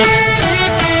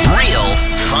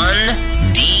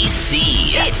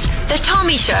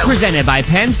Show. Presented by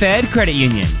PenFed Credit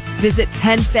Union. Visit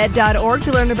PenFed.org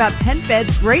to learn about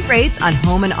PenFed's great rates on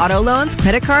home and auto loans,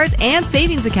 credit cards, and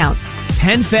savings accounts.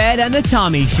 PenFed and the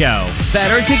Tommy Show.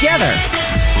 Better together.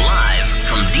 Live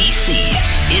from D.C.,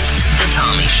 it's The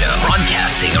Tommy Show.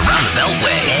 Broadcasting around the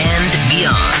Beltway and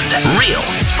beyond. Real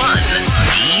fun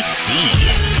D.C.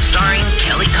 Starring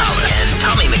Kelly Collis and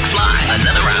Tommy McFly.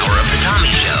 Another hour of The Tommy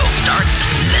Show starts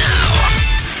now.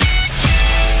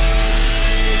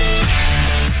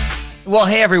 Well,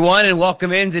 hey, everyone, and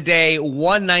welcome into day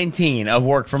 119 of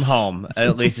Work From Home,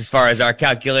 at least as far as our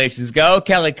calculations go.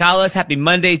 Kelly Collis, happy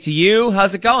Monday to you.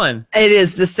 How's it going? It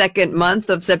is the second month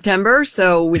of September,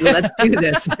 so let's do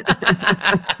this.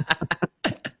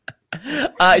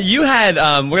 We're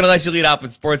going to let you lead off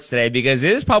with sports today because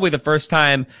it is probably the first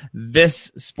time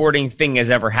this sporting thing has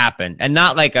ever happened. And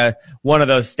not like one of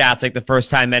those stats, like the first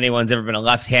time anyone's ever been a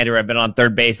left-hander or been on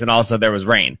third base and also there was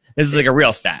rain. This is like a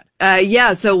real stat.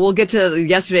 Yeah, so we'll get to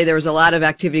yesterday. There was a lot of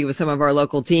activity with some of our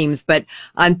local teams, but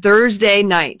on Thursday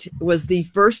night was the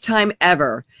first time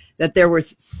ever that there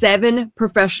was 7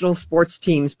 professional sports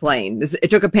teams playing.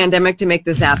 It took a pandemic to make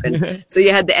this happen. So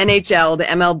you had the NHL, the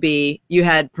MLB, you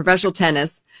had professional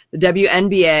tennis, the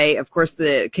WNBA, of course,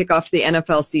 the kickoff to the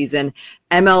NFL season,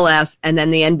 MLS, and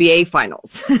then the NBA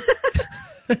finals.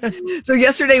 So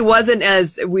yesterday wasn't I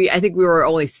think we were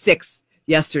only 6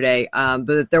 yesterday,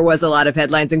 but there was a lot of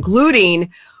headlines,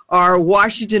 including our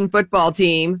Washington football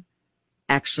team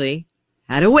actually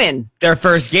had a win. Their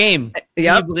first game. Yep.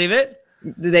 Can you believe it?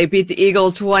 They beat the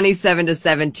Eagles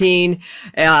 27-17.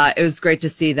 It was great to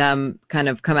see them kind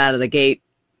of come out of the gate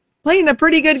playing a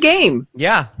pretty good game.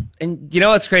 Yeah. And you know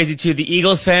what's crazy too? The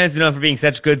Eagles fans, known for being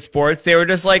such good sports, they were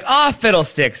just like,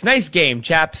 fiddlesticks. Nice game,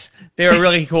 chaps. They were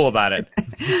really cool about it.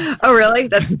 Oh, really?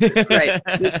 That's great.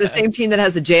 The same team that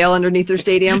has a jail underneath their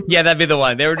stadium? Yeah, that'd be the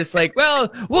one. They were just like,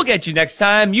 well, we'll get you next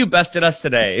time. You bested us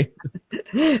today.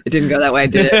 It didn't go that way,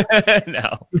 did it?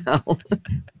 No.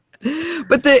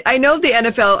 But I know the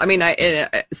NFL, I mean,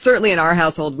 certainly in our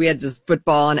household, we had just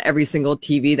football on every single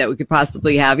TV that we could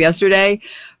possibly have yesterday.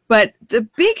 But the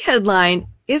big headline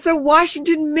is the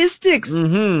Washington Mystics.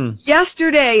 Mm-hmm.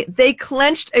 Yesterday, they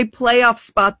clinched a playoff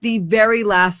spot, the very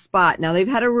last spot. Now, they've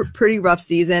had a pretty rough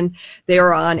season. They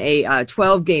are on a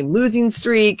 12-game losing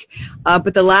streak.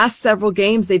 But the last several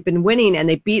games, they've been winning, and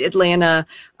they beat Atlanta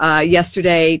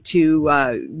yesterday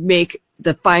to make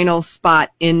the final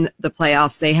spot in the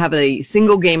playoffs. They have a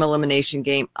single game elimination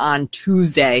game on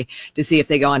Tuesday to see if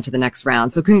they go on to the next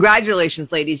round. So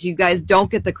congratulations, ladies. You guys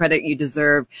don't get the credit you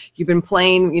deserve. You've been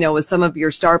playing, with some of your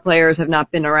star players have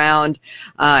not been around.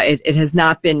 It has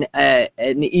not been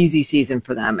an easy season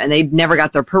for them, and they never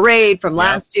got their parade from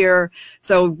last year.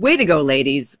 So way to go,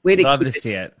 ladies. Way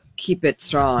to keep it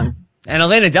strong. And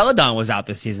Elena Deladon was out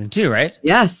this season too, right?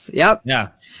 Yes. Yep. Yeah.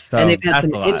 So and they've had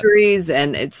some injuries,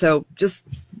 and it's so just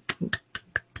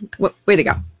way to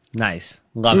go. Nice.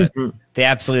 Love it. They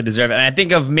absolutely deserve it. And I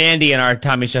think of Mandy and our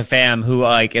Tommy Show fam, who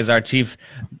is our chief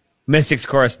Mystics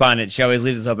correspondent. She always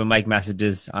leaves us open mic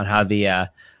messages on how the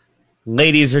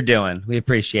ladies are doing. We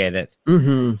appreciate it.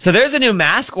 Mm-hmm. So there's a new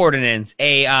mask ordinance,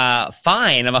 a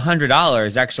fine of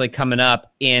 $100 actually coming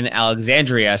up in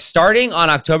Alexandria starting on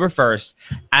October 1st.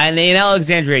 And in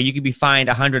Alexandria, you could be fined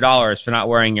 $100 for not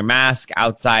wearing your mask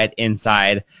outside,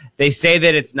 inside. They say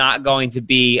that it's not going to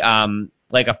be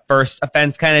like a first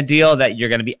offense kind of deal, that you're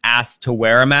going to be asked to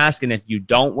wear a mask. And if you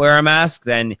don't wear a mask,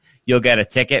 then you'll get a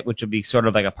ticket, which will be sort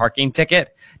of like a parking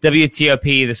ticket.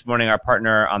 WTOP this morning, our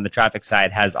partner on the traffic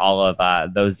side, has all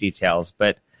of those details.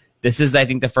 But this is, I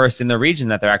think, the first in the region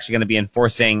that they're actually going to be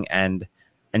enforcing and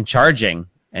charging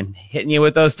and hitting you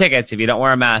with those tickets if you don't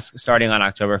wear a mask starting on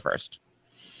October 1st.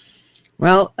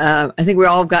 Well, I think we've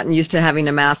all gotten used to having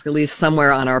a mask at least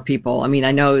somewhere on our people. I mean,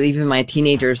 I know even my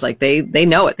teenagers, they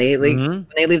know it. When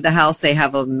they leave the house, they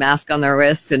have a mask on their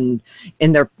wrists and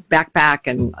in their backpack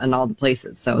and all the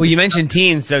places. So, well, you mentioned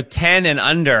teens, so 10 and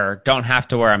under don't have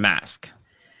to wear a mask.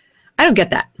 I don't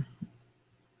get that.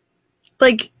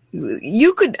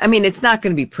 You could, it's not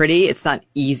going to be pretty. It's not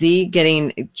easy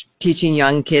teaching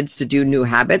young kids to do new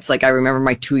habits. I remember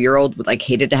my 2-year-old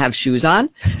hated to have shoes on,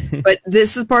 but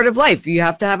this is part of life. You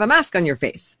have to have a mask on your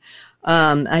face.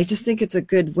 I just think it's a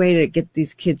good way to get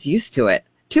these kids used to it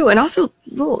too. And also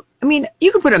you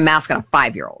could put a mask on a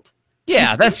 5-year-old.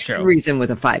 Yeah, that's true. Reason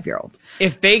with a 5-year-old.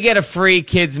 If they get a free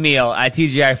kids meal at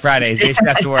TGI Fridays, they should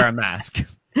have to wear a mask.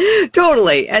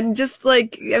 Totally. And just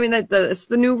it's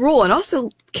the new rule. And also,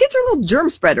 kids are little germ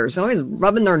spreaders, always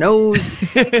rubbing their nose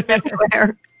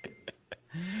everywhere.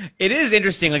 It is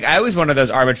interesting. I was one of those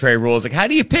arbitrary rules. How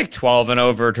do you pick 12 and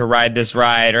over to ride this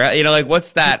ride? Or,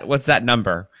 what's that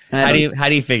number? How do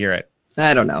you figure it?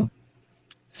 I don't know.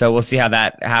 So we'll see how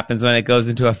that happens when it goes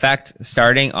into effect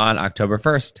starting on October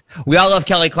 1st. We all love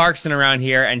Kelly Clarkson around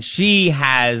here, and she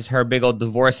has her big old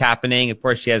divorce happening. Of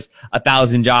course, she has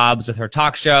 1,000 jobs with her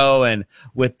talk show and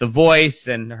with The Voice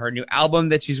and her new album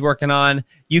that she's working on.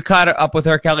 You caught up with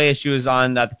her, Kelly, as she was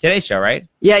on the Today Show, right?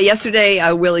 Yeah,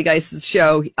 yesterday, Willie Geist's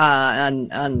show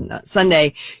on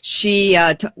Sunday, she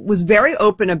was very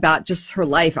open about just her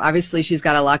life. Obviously, she's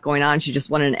got a lot going on. She just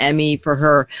won an Emmy for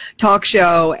her talk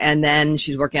show, and then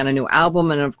she's working on a new album,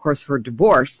 and of course, her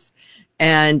divorce,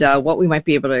 and what we might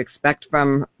be able to expect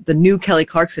from the new Kelly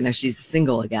Clarkson as she's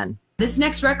single again. This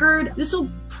next record, this will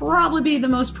probably be the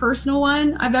most personal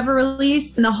one I've ever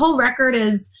released, and the whole record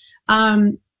is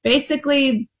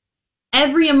basically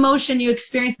every emotion you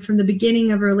experience from the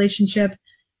beginning of a relationship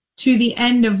to the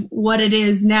end of what it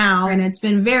is now. And it's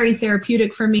been very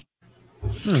therapeutic for me.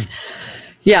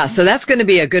 Yeah, so that's going to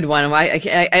be a good one.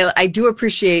 I do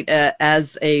appreciate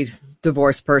as a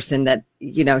divorced person that,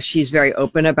 you know, she's very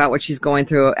open about what she's going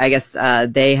through. I guess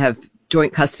they have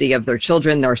joint custody of their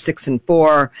children. They're 6 and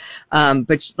 4.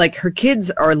 But like her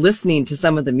kids are listening to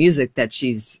some of the music that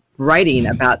she's writing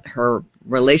about her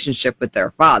relationship with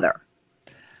their father.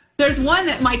 There's one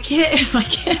that my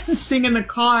kids sing in the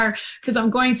car because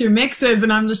I'm going through mixes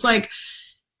and I'm just like,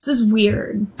 this is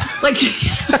weird. Like,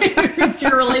 it's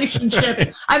your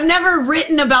relationship. I've never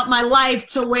written about my life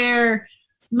to where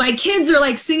my kids are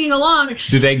like singing along.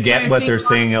 Do they get what they're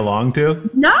singing along to?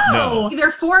 No,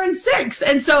 they're 4 and 6.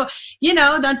 And so, you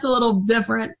know, that's a little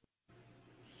different.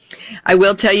 I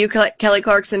will tell you, Kelly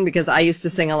Clarkson, because I used to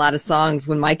sing a lot of songs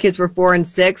when my kids were 4 and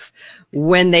 6,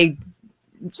 when they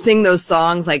sing those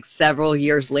songs like several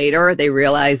years later, they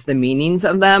realize the meanings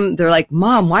of them. They're like,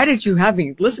 Mom, why did you have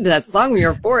me listen to that song when you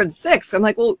were 4 and 6? I'm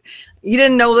like, well, you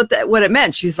didn't know what it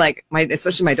meant. She's like,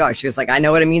 especially my daughter, she was like, I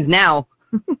know what it means now.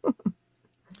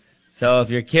 So if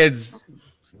your kid's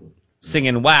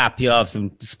singing WAP, you'll have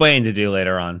some explaining to do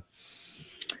later on.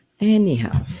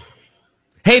 Anyhow.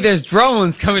 Hey, there's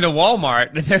drones coming to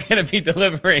Walmart, and they're going to be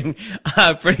delivering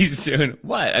pretty soon.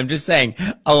 What? I'm just saying,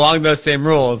 along those same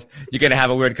rules, you're going to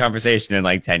have a weird conversation in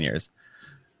like 10 years.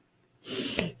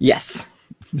 Yes.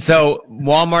 So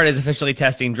Walmart is officially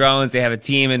testing drones. They have a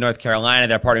team in North Carolina.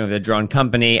 They're partnering with a drone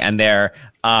company, and they're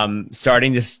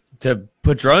starting to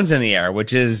put drones in the air,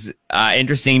 which is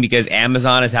interesting because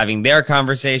Amazon is having their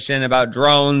conversation about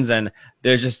drones, and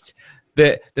there's just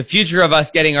the future of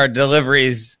us getting our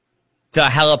deliveries to a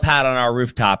helipad on our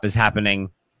rooftop is happening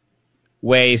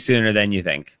way sooner than you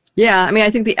think. Yeah, I mean, I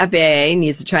think the FAA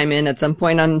needs to chime in at some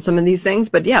point on some of these things,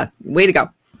 but yeah, way to go.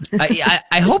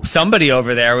 I hope somebody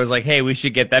over there was like, hey, we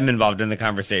should get them involved in the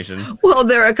conversation. Well,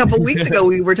 a couple of weeks ago,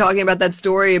 we were talking about that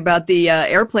story about the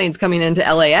airplanes coming into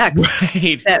LAX.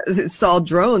 Right. That saw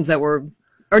drones that were,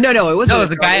 or no, it wasn't. No, it was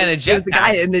the guy in a jetpack. It was the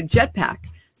guy in the jetpack.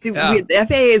 See, yeah. The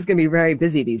FAA is going to be very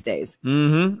busy these days.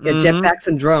 Mm-hmm. Yeah, jetpacks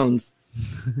and drones.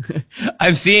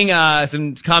 I'm seeing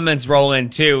some comments roll in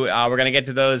too. We're going to get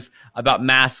to those about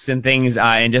masks and things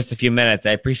in just a few minutes.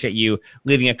 I appreciate you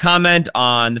leaving a comment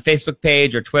on the Facebook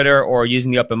page or Twitter or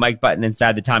using the open mic button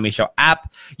inside the Tommy Show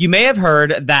app. You may have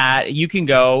heard that you can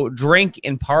go drink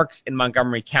in parks in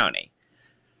Montgomery County.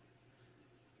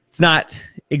 It's not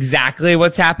exactly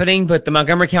what's happening, but the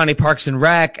Montgomery County Parks and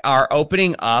Rec are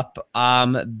opening up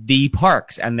the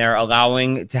parks, and they're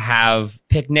allowing to have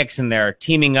picnics, and they're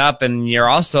teaming up, and you're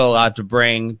also allowed to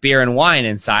bring beer and wine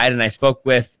inside. And I spoke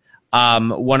with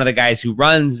one of the guys who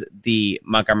runs the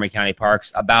Montgomery County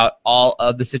Parks about all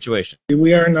of the situation.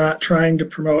 We are not trying to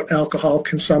promote alcohol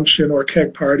consumption or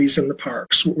keg parties in the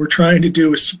parks. What we're trying to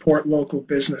do is support local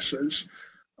businesses.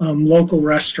 Local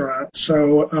restaurants.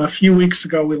 So a few weeks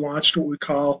ago, we launched what we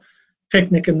call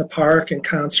Picnic in the Park in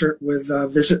concert with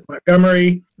Visit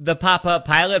Montgomery. The pop-up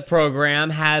pilot program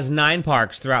has 9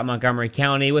 parks throughout Montgomery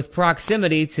County with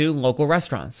proximity to local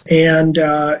restaurants. And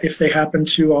if they happen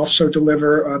to also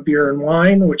deliver beer and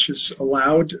wine, which is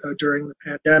allowed during the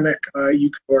pandemic,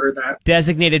 you can order that.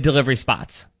 Designated delivery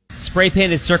spots,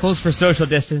 spray-painted circles for social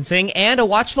distancing, and a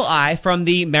watchful eye from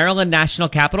the Maryland National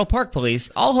Capital Park Police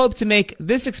all hope to make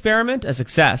this experiment a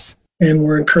success. And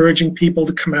we're encouraging people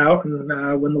to come out, and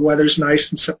when the weather's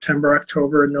nice in September,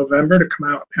 October, and November, to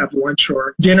come out and have lunch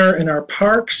or dinner in our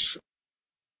parks.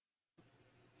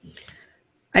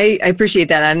 I appreciate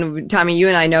that. And Tommy, you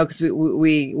and I know, because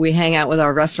we hang out with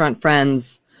our restaurant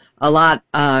friends a lot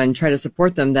and try to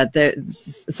support them, that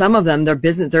some of them, their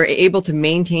business, they're able to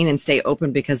maintain and stay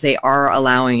open because they are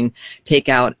allowing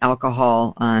takeout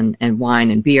alcohol and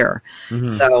wine and beer. Mm-hmm.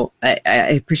 So I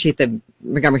appreciate the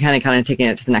Montgomery County kind of taking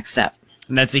it to the next step.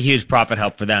 And that's a huge profit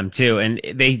help for them too. And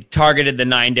they targeted the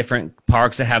 9 different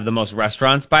parks that have the most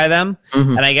restaurants by them.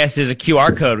 And I guess there's a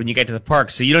QR code when you get to the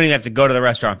park. So you don't even have to go to the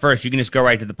restaurant first. You can just go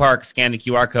right to the park, scan the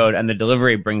QR code, and the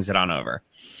delivery brings it on over.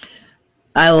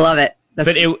 I love it.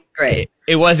 That's great.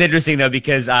 It was interesting though,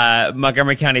 because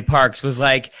Montgomery County Parks was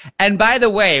like, and by the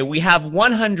way, we have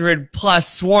 100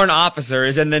 plus sworn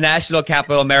officers in the National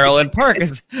Capital Maryland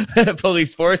Parks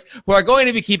police force who are going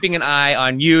to be keeping an eye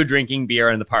on you drinking beer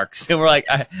in the parks. And we're like,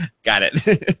 got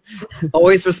it.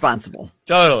 Always responsible.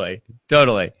 Totally.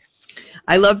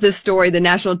 I love this story. The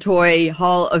National Toy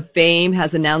Hall of Fame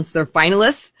has announced their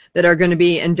finalists that are going to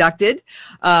be inducted.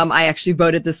 I actually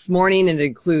voted this morning, and it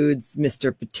includes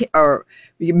Mr. Potato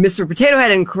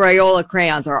Head and Crayola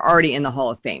crayons are already in the Hall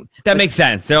of Fame. That makes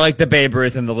sense. They're like the Babe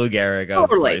Ruth and the Lou Gehrig.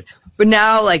 Totally. But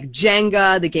now, like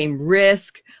Jenga, the game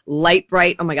Risk, Light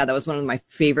Bright. Oh my God, that was one of my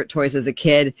favorite toys as a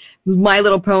kid. My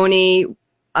Little Pony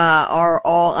are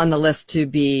all on the list to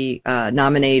be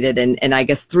nominated, and I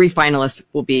guess 3 finalists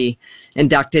will be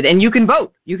inducted. And you can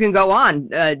vote. You can go on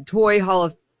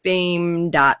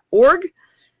toyhalloffame.org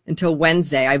until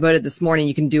Wednesday. I voted this morning.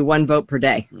 You can do 1 vote per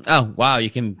day. Oh, wow. You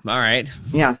can. All right.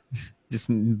 Yeah. Just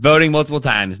voting multiple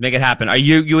times. Make it happen. Are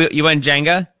you went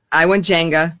Jenga? I went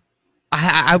Jenga.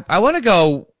 I want to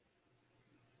go.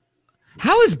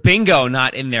 How is bingo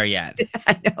not in there yet?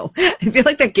 I know. I feel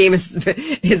like that game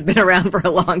has been around for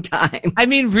a long time. I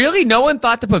mean, really? No one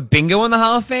thought to put bingo in the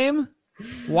Hall of Fame?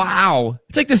 Wow.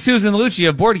 It's like the Susan Lucci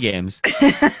of board games.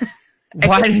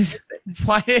 Why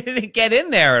didn't it get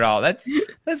in there at all?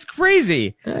 That's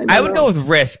crazy. I would go with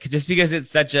Risk just because it's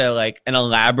such a like an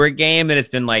elaborate game and it's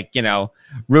been like,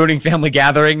 ruining family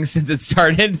gatherings since it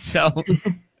started. So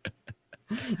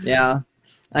yeah,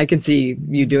 I can see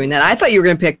you doing that. I thought you were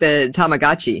going to pick the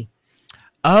Tamagotchi.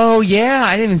 Oh yeah,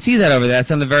 I didn't even see that over there.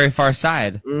 That's on the very far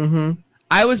side. Mm-hmm.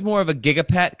 I was more of a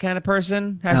Gigapet kind of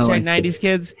person. Hashtag 90s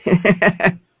kids.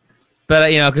 But,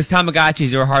 because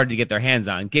Tamagotchis were hard to get their hands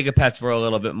on. Gigapets were a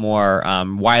little bit more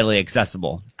widely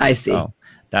accessible. I see. So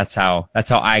that's how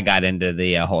I got into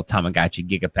the whole Tamagotchi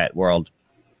Gigapet world.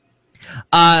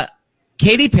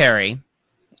 Katy Perry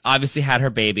obviously had her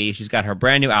baby. She's got her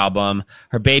brand new album,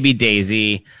 her baby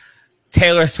Daisy.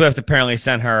 Taylor Swift apparently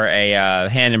sent her a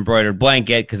hand-embroidered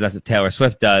blanket because that's what Taylor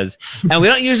Swift does. And we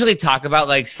don't usually talk about,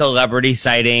 like, celebrity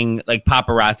sighting, like,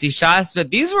 paparazzi shots,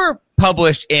 but these were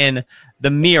published in The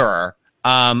Mirror.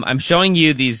 I'm showing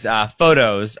you these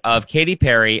photos of Katy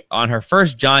Perry on her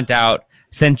first jaunt out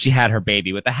since she had her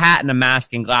baby, with a hat and a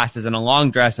mask and glasses and a long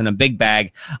dress and a big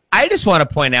bag. I just want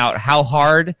to point out how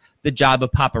hard the job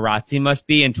of paparazzi must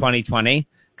be in 2020,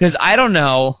 because I don't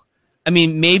know. I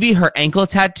mean, maybe her ankle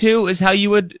tattoo is how you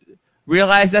would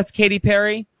realize that's Katy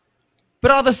Perry. But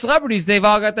all the celebrities, they've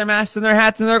all got their masks and their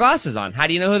hats and their glasses on. How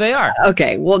do you know who they are?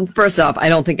 Okay, well, first off, I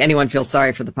don't think anyone feels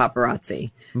sorry for the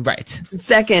paparazzi. Right.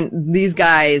 Second, these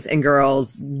guys and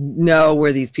girls know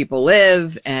where these people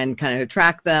live and kind of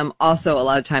track them. Also, a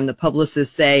lot of time the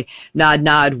publicists say, nod,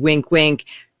 nod, wink, wink.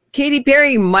 Katy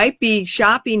Perry might be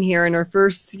shopping here in her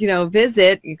first,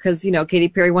 visit because, Katy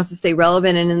Perry wants to stay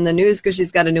relevant and in the news because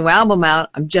she's got a new album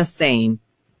out. I'm just saying.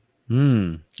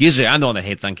 Usually I'm the one that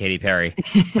hates on Katy Perry.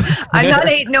 I'm not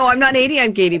hating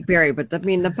on Katy Perry, but the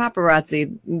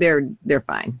paparazzi, they're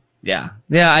fine. Yeah.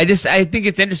 I think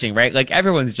it's interesting, right? Like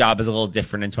everyone's job is a little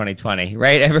different in 2020,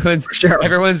 right?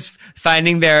 Everyone's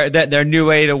finding their new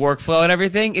way to workflow and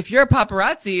everything. If you're a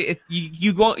paparazzi,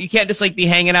 you can't just like be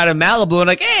hanging out in Malibu and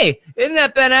like, hey, isn't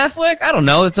that Ben Affleck? I don't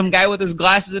know. It's some guy with his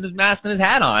glasses and his mask and his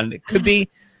hat on. It could be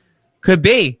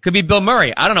Bill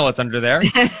Murray. I don't know what's under there.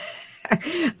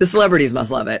 The celebrities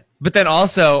must love it. But then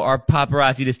also are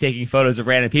paparazzi just taking photos of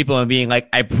random people and being like,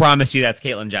 I promise you that's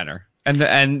Caitlyn Jenner.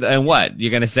 And what? You're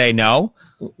going to say no?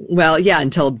 Well, yeah,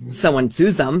 until someone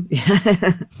sues them.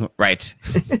 Right.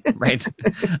 Fake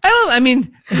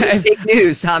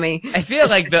news, Tommy. I feel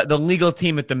like the legal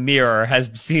team at the Mirror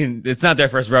has seen, it's not their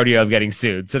first rodeo of getting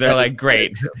sued. So they're like,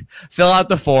 great, fill out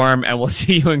the form and we'll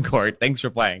see you in court. Thanks for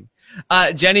playing.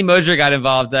 Jenny Mosier got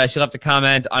involved. She left a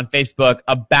comment on Facebook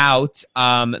about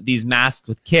these masks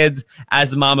with kids. As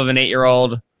the mom of an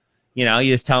 8-year-old, you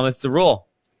just tell them it's the rule.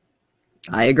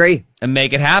 I agree. And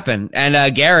make it happen.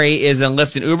 And Gary is a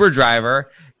Lyft and Uber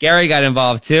driver. Gary got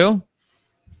involved too.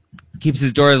 Keeps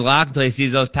his doors locked until he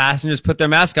sees those passengers put their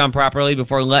mask on properly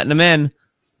before letting them in.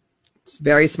 It's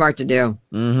very smart to do.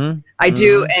 Mm-hmm. I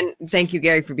do. And thank you,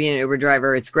 Gary, for being an Uber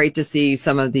driver. It's great to see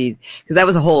some of because that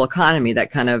was a whole economy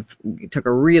that kind of took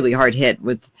a really hard hit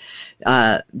with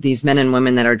these men and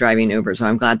women that are driving Uber. So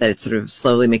I'm glad that it's sort of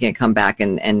slowly making a comeback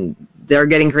and they're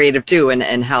getting creative too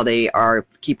and how they are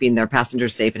keeping their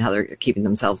passengers safe and how they're keeping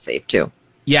themselves safe too.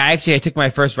 Yeah, actually, I took my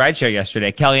first rideshare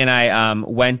yesterday. Kelly and I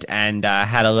went and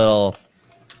had a little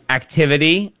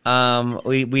activity.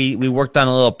 We worked on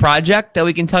a little project that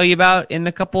we can tell you about in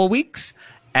a couple of weeks,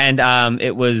 and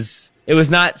it was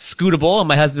not scootable. And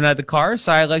my husband had the car,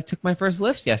 so I took my first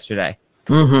Lyft yesterday.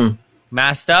 Mm-hmm.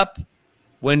 Masked up,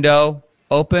 window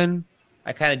open.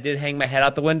 I kind of did hang my head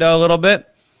out the window a little bit,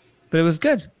 but it was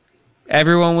good.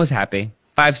 Everyone was happy.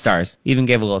 5 stars. Even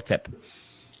gave a little tip.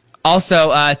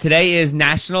 Also, today is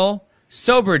National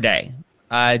Sober Day,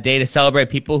 a day to celebrate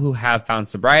people who have found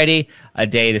sobriety, a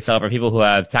day to celebrate people who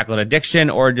have tackled addiction,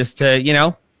 or just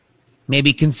to,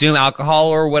 maybe consume alcohol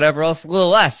or whatever else a little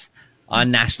less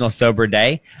on National Sober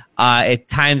Day. It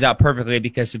times out perfectly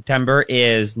because September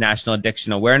is National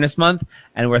Addiction Awareness Month,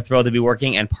 and we're thrilled to be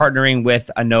working and partnering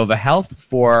with Inova Health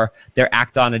for their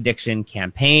Act on Addiction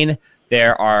campaign.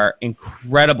 There are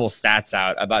incredible stats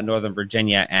out about Northern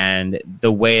Virginia and the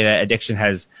way that addiction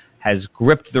has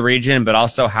gripped the region, but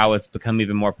also how it's become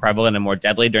even more prevalent and more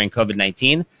deadly during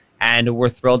COVID-19. And we're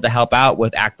thrilled to help out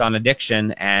with Act on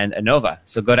Addiction and Inova.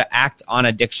 So go to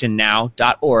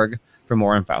actonaddictionnow.org for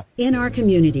more info. In our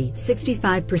community,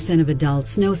 65% of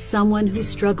adults know someone who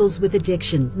struggles with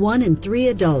addiction. 1 in 3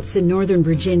 adults in Northern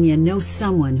Virginia know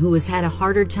someone who has had a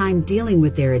harder time dealing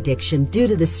with their addiction due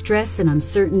to the stress and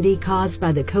uncertainty caused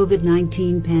by the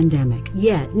COVID-19 pandemic.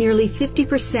 Yet, nearly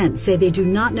 50% say they do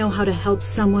not know how to help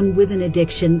someone with an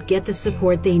addiction get the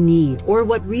support they need or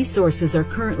what resources are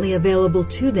currently available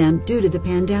to them due to the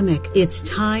pandemic. It's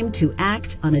time to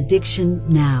act on addiction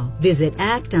now. Visit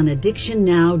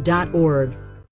actonaddictionnow.org